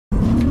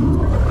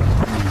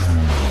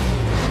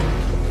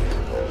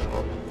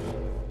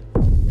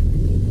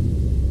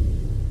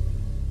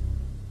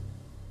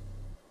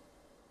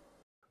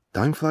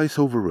Time flies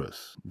over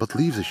us, but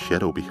leaves a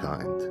shadow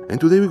behind. And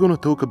today we're gonna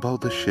talk about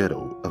the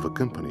shadow of a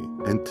company,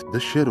 and the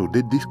shadow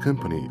that this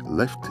company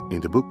left in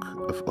the book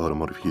of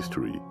automotive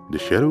history. The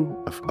shadow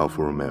of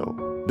Alfa Romeo.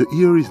 The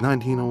year is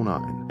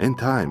 1909, and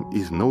time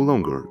is no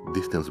longer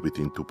distance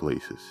between two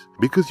places.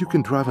 Because you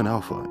can drive an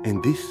Alfa,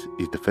 and this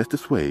is the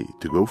fastest way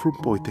to go from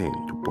point A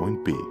to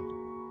point B.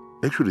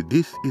 Actually,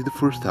 this is the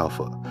first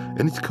Alfa,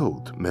 and it's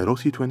called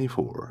Merosi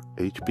 24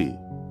 HP.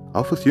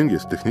 Alfa's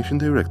youngest technician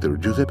director,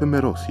 Giuseppe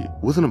Merosi,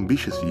 was an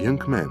ambitious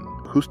young man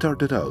who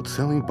started out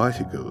selling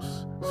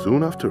bicycles.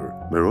 Soon after,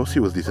 Merosi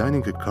was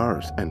designing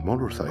cars and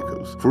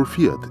motorcycles for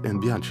Fiat and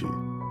Bianchi.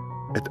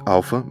 At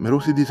Alfa,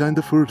 Merosi designed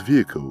the first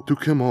vehicle to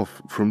come off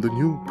from the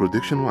new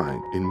production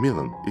line in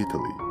Milan,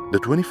 Italy. The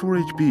 24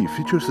 HP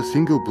features a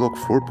single-block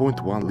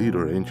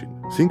 4.1-liter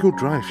engine, single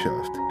drive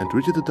shaft, and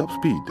reached a top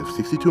speed of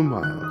 62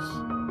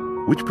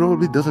 miles. Which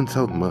probably doesn't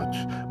sound much,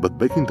 but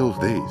back in those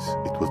days,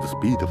 it was the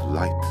speed of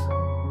light.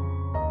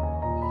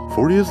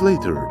 4 years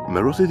later,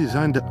 Merosi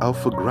designed the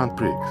Alfa Grand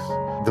Prix,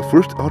 the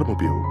first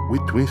automobile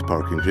with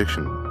twin-spark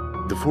injection.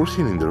 The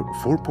 4-cylinder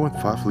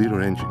 4.5-liter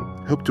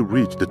engine helped to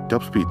reach the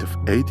top speed of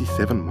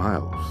 87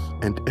 miles,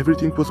 and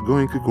everything was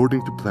going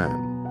according to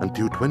plan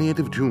until 28th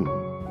of June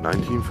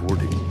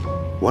 1940.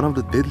 One of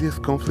the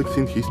deadliest conflicts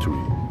in history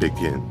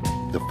began,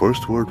 the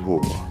First World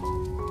War.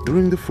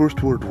 During the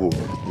First World War,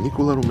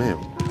 Nicola Romeo,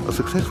 a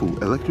successful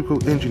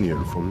electrical engineer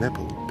from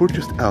Naples,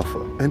 purchased Alfa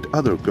and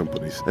other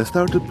companies and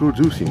started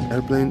producing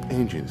airplane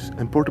engines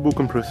and portable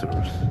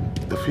compressors.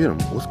 The firm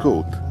was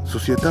called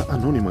Società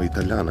Anonima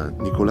Italiana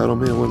Nicola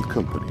Romeo and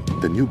Company.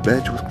 The new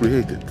badge was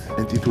created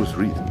and it was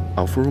written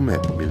Alfa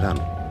Romeo, Milan.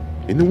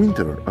 In the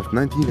winter of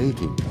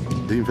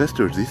 1918, the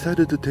investors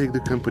decided to take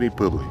the company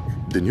public.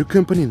 The new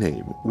company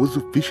name was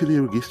officially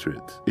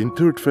registered in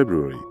 3rd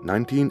February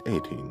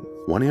 1918.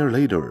 1 year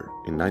later,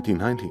 in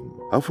 1919,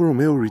 Alfa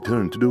Romeo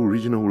returned to the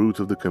original roots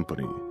of the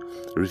company,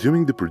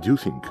 resuming the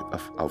producing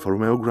of Alfa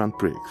Romeo Grand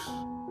Prix.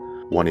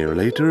 1 year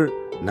later,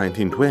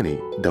 1920,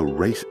 the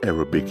race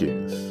era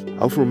begins.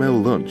 Alfa Romeo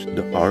launched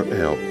the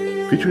RL,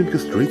 featuring a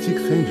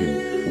straight-six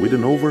engine with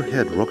an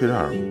overhead rocket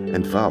arm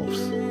and valves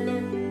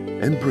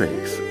and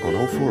brakes on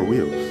all four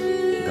wheels.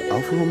 The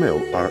Alfa Romeo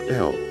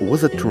RL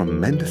was a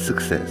tremendous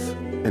success,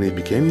 and it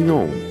became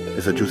known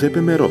as a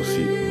Giuseppe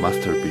Merosi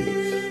masterpiece.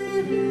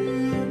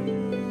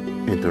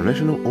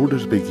 International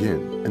orders began,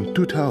 and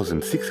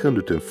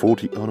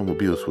 2,640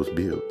 automobiles was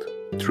built.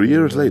 3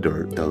 years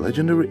later, the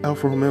legendary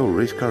Alfa Romeo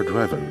race car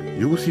driver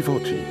Ugo Stella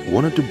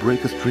wanted to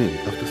break a string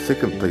of the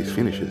second-place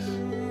finishes.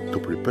 To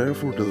prepare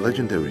for the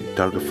legendary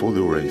Targa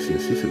Florio race in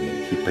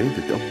Sicily, he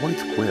painted a white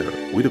square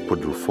with a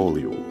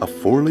quadrifoglio, a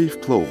four-leaf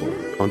clover,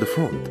 on the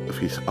front of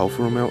his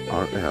Alfa Romeo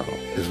RL.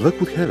 As luck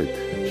would have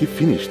it, he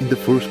finished in the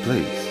first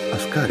place.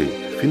 Ascari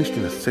finished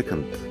in a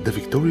second. The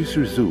victorious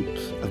result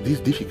of this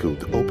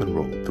difficult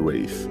open-road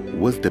race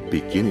was the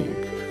beginning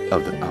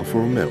of the Alfa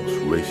Romeo's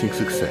racing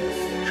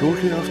success.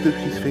 Shortly after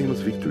his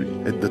famous victory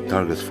at the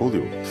Targa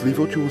Florio,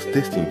 Slivocci was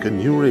testing a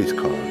new race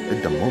car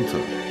at the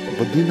Monza,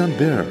 but did not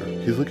bear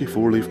his lucky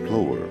four-leaf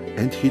plover,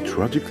 and he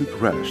tragically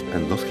crashed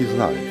and lost his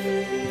life.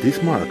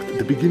 This marked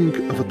the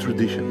beginning of a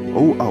tradition.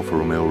 All Alfa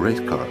Romeo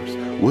race cars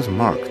was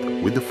marked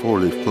with the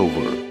four-leaf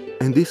clover,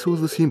 and this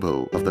was the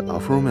symbol of the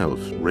Alfa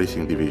Romeo's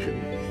racing division.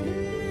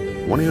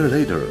 1 year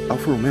later,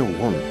 Alfa Romeo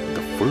won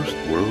the first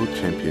World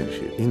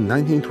Championship. In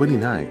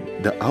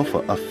 1929, the Alfa,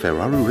 a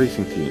Ferrari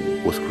racing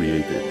team, was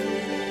created,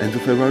 and the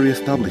Ferrari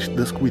established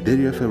the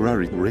Scuderia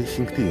Ferrari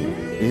racing team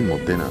in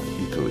Modena,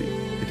 Italy.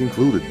 It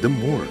included the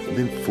more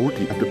than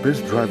 40 of the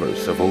best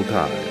drivers of all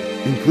time,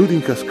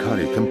 including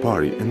Ascari,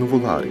 Campari and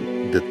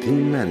Nuvolari. The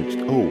team managed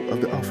all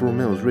of the Alfa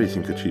Romeo's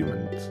racing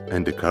achievements,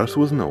 and the cars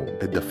was known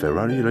as the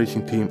Ferrari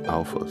Racing Team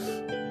Alfas.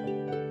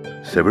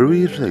 Several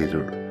years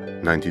later,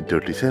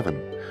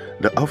 1937,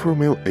 the Alfa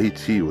Romeo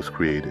 8C was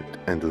created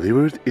and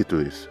delivered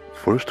Italy's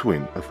first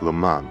win of Le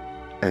Mans,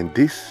 and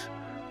this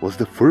was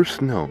the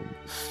first known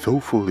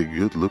soulfully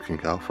good-looking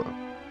Alfa.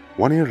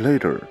 1 year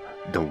later,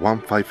 the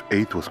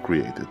 158 was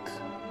created.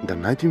 The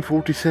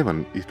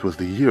 1947, it was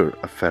the year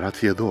of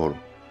Ferrazzi Adoro,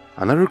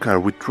 another car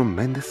with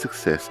tremendous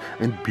success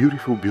and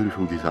beautiful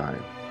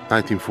design.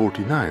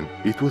 1949,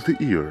 it was the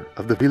year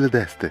of the Ville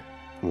d'Este.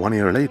 1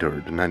 year later,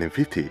 the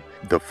 1950,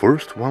 the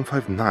first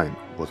 159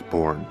 was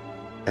born.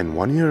 And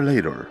 1 year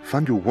later,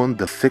 Fangio won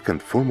the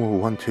second Formula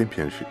 1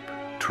 championship.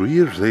 3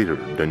 years later,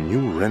 the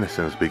new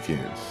renaissance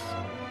begins.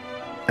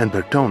 And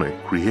Bertone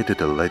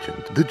created a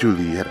legend, the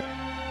Giulietta.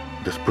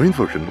 The sprint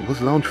version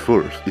was launched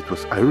first. It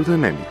was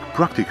aerodynamic,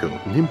 practical,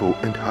 nimble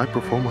and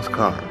high-performance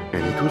car,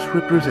 and it was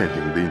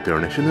representing the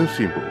international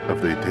symbol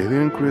of the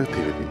Italian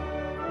creativity.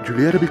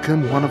 Giulietta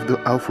became one of the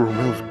Alfa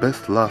Romeo's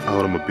best-loved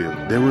automobiles.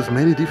 There was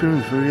many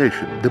different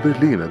variations, the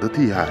Berlina, the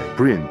TI,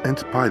 Prin and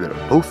Spider,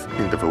 both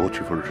in the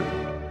Veloce version.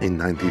 In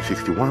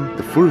 1961,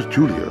 the first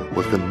Giulia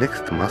was the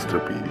next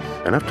masterpiece,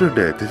 and after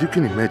that, as you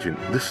can imagine,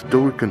 the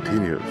story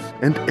continues,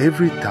 and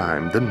every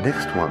time the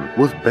next one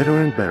was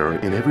better and better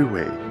in every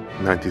way.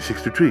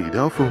 1963, the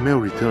Alfa Romeo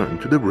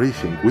returned to the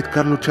racing with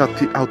Carlo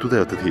Ciatti Auto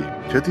Delta team.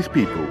 Ciatti's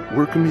people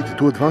were committed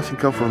to advancing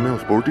Alfa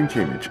Romeo's sporting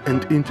image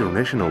and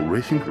international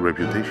racing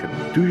reputation.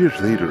 2 years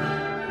later,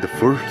 the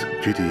first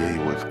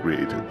GTA was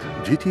created.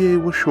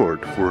 GTA was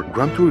short for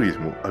Gran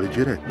Turismo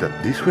Alleggeretta.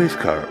 This race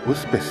car was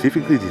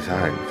specifically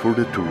designed for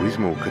the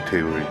Turismo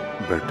category.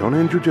 Bertone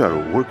and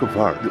Giugiaro work of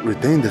art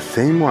retain the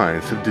same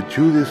lines of the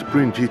Giulia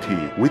Sprint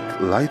GT with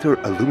lighter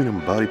aluminum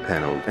body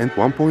panel and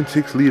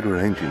 1.6-liter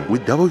engine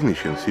with double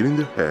ignition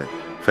cylinder head.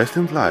 Fast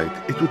and light,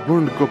 it would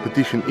win the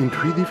competition in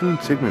 3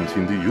 different segments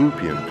in the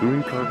European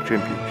Touring Car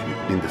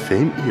Championship. In the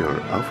same year,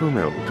 Alfa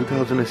Romeo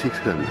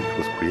 2600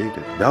 was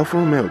created. The Alfa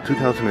Romeo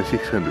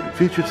 2600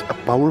 features a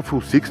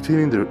powerful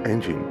 6-cylinder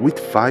engine with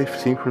 5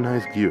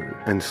 synchronized gears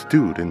and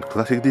stood in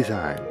classic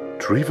design.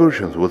 3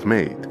 versions was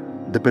made: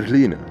 the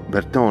Berlina,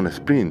 Bertone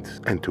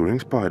Sprint and Touring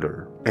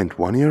Spider. And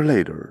 1 year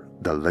later,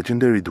 the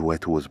legendary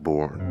Duetto was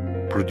born.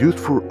 Produced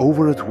for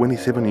over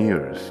 27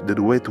 years, the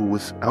Duetto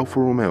was Alfa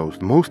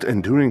Romeo's most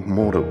enduring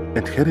model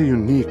and had a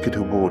unique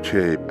kettlebell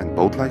shape and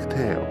boat-like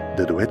tail.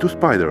 The Duetto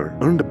Spider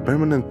earned a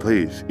permanent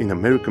place in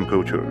American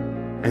culture,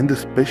 and the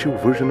special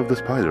version of the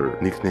Spider,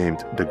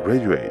 nicknamed the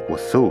Graduate,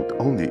 was sold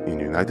only in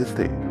the United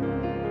States.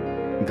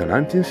 In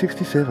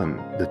 1967,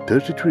 the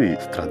 33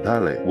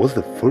 Stradale was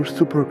the first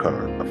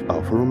supercar of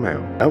Alfa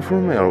Romeo. Alfa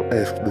Romeo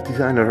asked the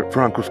designer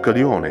Franco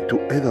Scaglione to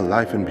add a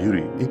life and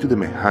beauty into the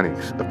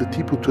mechanics of the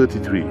Tipo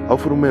 33,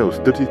 Alfa Romeo's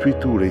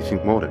 33-2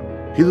 racing model.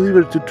 He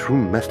delivered a true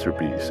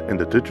masterpiece, and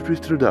the 33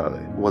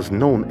 Stradale was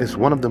known as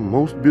one of the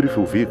most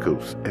beautiful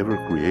vehicles ever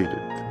created.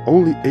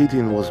 Only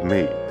 18 was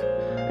made,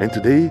 and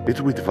today it's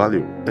with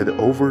value at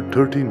over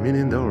 $13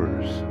 million.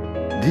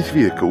 This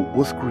vehicle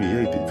was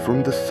created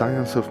from the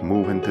science of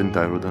movement and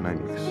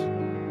aerodynamics.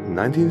 In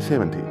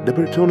 1970, the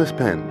Bertone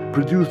Span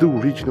produced the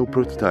original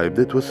prototype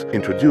that was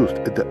introduced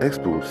at the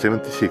Expo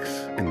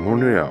 76 in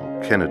Montreal,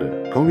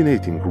 Canada,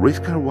 combining race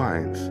car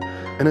wines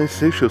and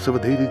essentials of a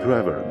daily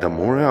driver. The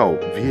Montreal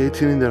V8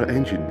 cylinder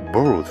engine,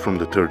 borrowed from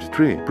the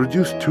 33,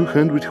 produced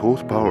 200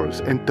 horsepower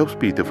and top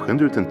speed of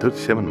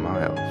 137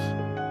 miles.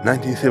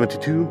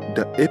 1972,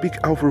 the epic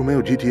Alfa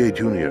Romeo GTA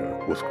Junior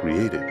was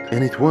created,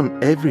 and it won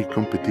every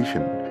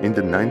competition in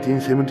the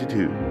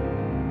 1972.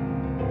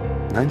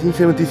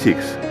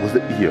 1976 was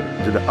the year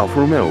that the Alfa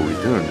Romeo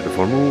returned to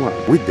Formula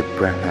 1 with the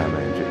Brabham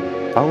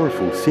engine.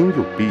 Powerful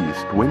single-piece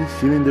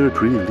 20-cylinder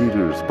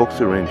 3-liter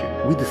boxer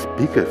engine with a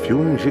Spica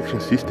fuel injection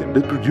system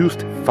that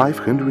produced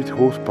 500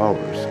 horsepower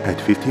at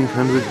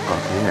 1500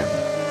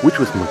 RPM, which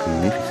was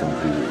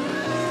magnificently good.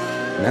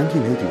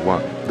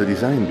 1981, the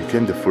design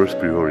became the first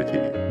priority.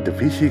 The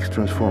V6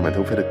 transformed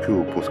Alfa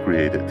Coupe was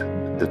created.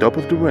 The top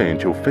of the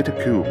range of Alfa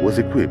Coupe was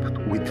equipped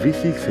with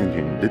V6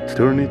 engine that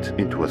turned it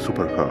into a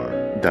supercar.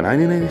 The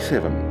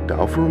 1987, the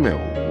Alfa Romeo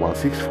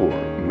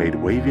 164 made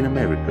wave in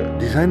America.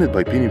 Designed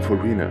by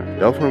Pininfarina,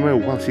 the Alfa Romeo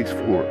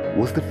 164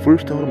 was the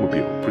first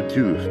automobile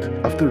produced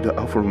after the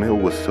Alfa Romeo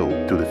was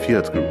sold to the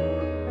Fiat Group.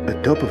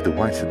 Atop of the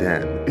white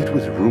sedan, it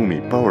was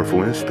roomy,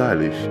 powerful and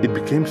stylish. It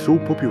became so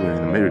popular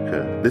in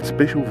America that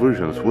special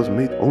versions was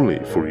made only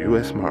for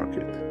US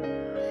market.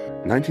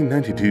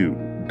 1992,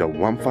 the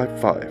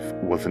 155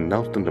 was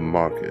announced on the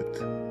market.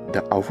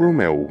 The Alfa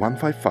Romeo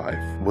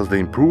 155 was the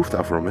improved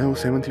Alfa Romeo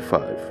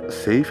 75.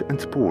 Safe and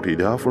sporty,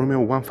 the Alfa Romeo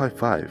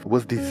 155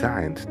 was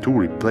designed to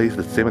replace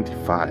the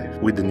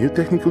 75 with the new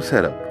technical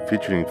setup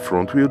featuring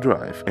front-wheel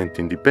drive and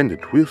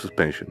independent wheel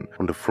suspension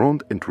on the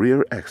front and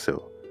rear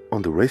axle.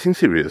 On the racing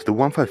series, the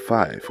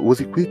 155 was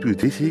equipped with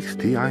V6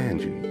 Ti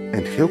engine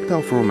and helped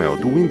Alfa Romeo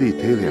to win the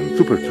Italian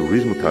Super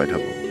Turismo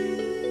title.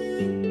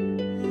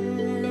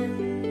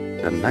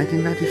 In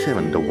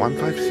 1997, the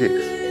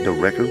 156, the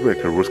record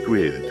breaker, was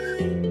created.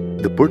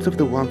 The birth of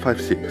the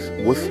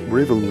 156 was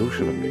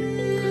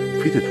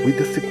revolutionary. Fitted with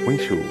the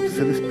sequential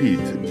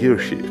 7-speed gear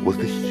shift was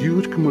the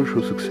huge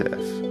commercial success,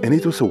 and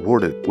it was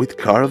awarded with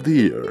Car of the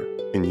Year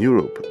in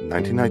Europe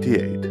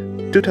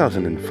 1998.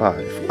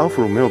 2005,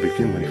 Alfa Romeo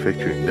began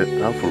manufacturing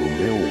the Alfa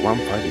Romeo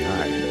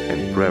 159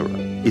 and Brera.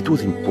 It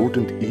was an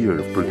important year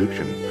of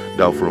production.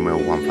 The Alfa Romeo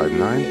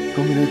 159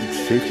 combined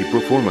safety,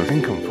 performance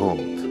and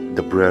comfort.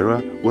 The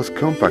Brera was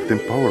compact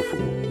and powerful.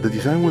 The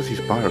design was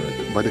inspired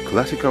by the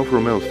classic Alfa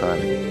Romeo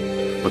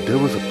styling. But there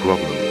was a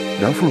problem.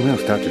 The Alfa Romeo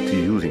started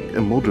using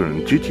a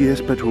modern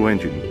GTS petrol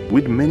engine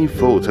with many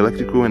faults,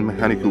 electrical and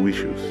mechanical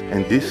issues,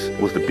 and this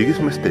was the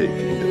biggest mistake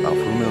in the Alfa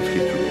Romeo's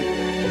history.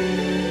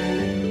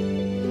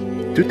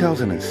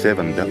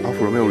 2007, the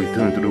Alfa Romeo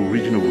returned to the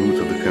original roots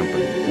of the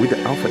company with the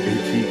Alfa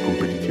AT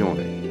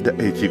Competizione. The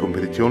AT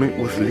Competizione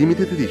was a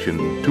limited edition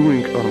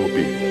touring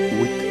automobile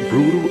with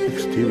brutal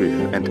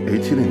exterior and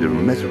 8-cylinder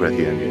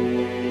Maserati engine.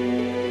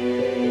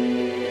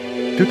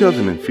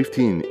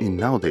 2015, in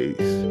nowadays,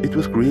 it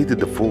was created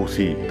the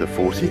 4C. The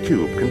 4C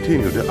Coupe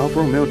continued the Alfa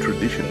Romeo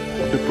tradition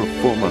of the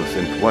performance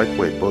and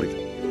lightweight body.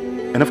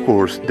 And of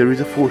course, there is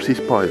a 4C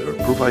Spider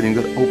providing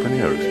an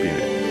open-air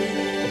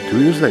experience.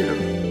 2 years later,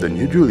 the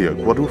new Giulia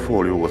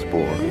Quadrifoglio was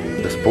born.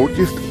 The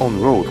sportiest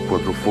on-road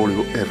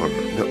quadrifoglio ever,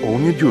 the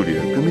all-new Giulia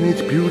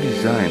combines pure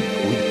design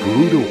with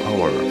brutal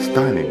power,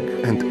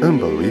 styling, and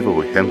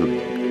unbelievable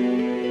handling.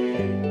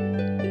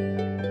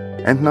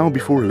 And now,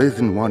 before less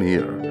than 1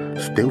 year,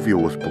 Stelvio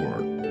was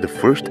born, the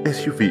first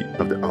SUV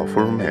of the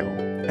Alfa Romeo.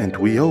 And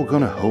we all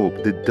gonna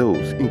hope that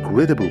those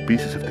incredible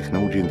pieces of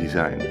technology and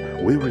design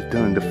will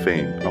return the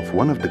fame of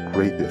one of the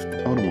greatest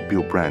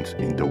automobile brands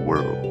in the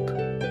world.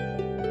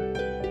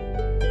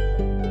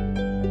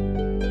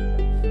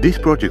 This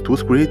project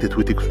was created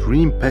with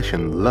extreme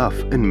passion, love,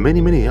 and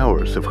many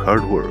hours of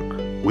hard work.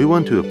 We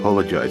want to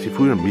apologize if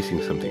we are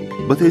missing something,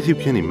 but as you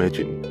can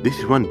imagine, this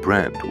is one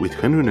brand with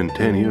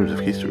 110 years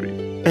of history.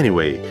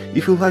 Anyway,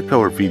 if you like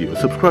our video,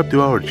 subscribe to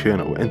our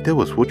channel and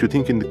tell us what you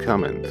think in the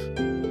comments.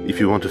 If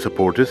you want to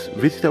support us,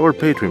 visit our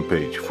Patreon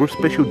page for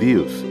special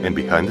deals and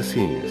behind the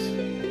scenes.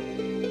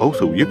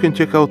 Also, you can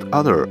check out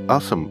other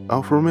awesome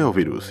Alfa Romeo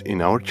videos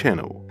in our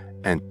channel.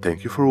 And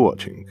thank you for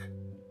watching.